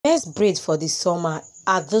best braids for the summer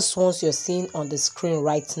are these ones you're seeing on the screen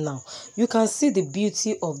right now. You can see the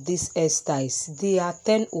beauty of these hairstyles. They are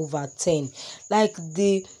 10/10. Like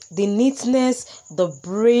the neatness, the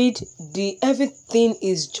braid, the everything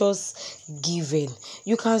is just given.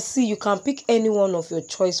 You can see, you can pick any one of your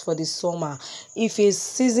choice for the summer. If it's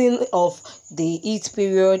season of the heat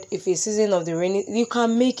period, if it's season of the rainy, you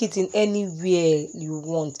can make it in anywhere you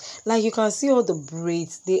want. Like you can see all the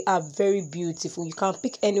braids, they are very beautiful. You can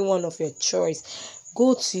pick any one of your choice.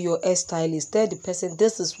 Go to your hairstylist, tell the person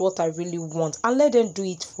this is what I really want, and let them do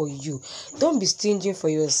it for you. Don't be stingy for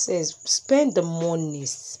yourself. Spend the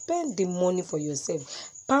money for yourself.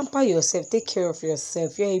 Pamper yourself, take care of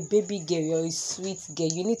yourself. You're a baby girl, you're a sweet girl.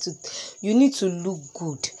 You need to look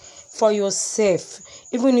good for yourself.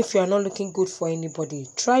 Even if you are not looking good for anybody,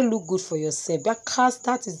 try look good for yourself, because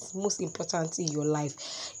that is most important in your life.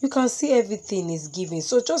 You can see everything is given,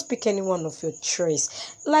 so just pick any one of your choice.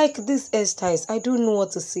 Like this hairstyles, I don't know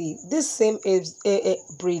what to say. This same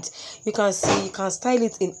braid, you can see, you can style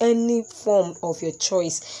it in any form of your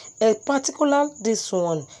choice. Particular this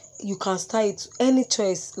one, you can style it any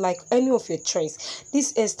choice, like any of your choice.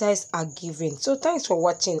 These hairstyles are given. So thanks for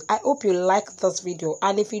watching. I hope you like this video,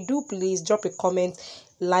 and if you do, please drop a comment,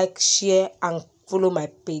 like, share, and follow my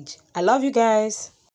page. I love you guys.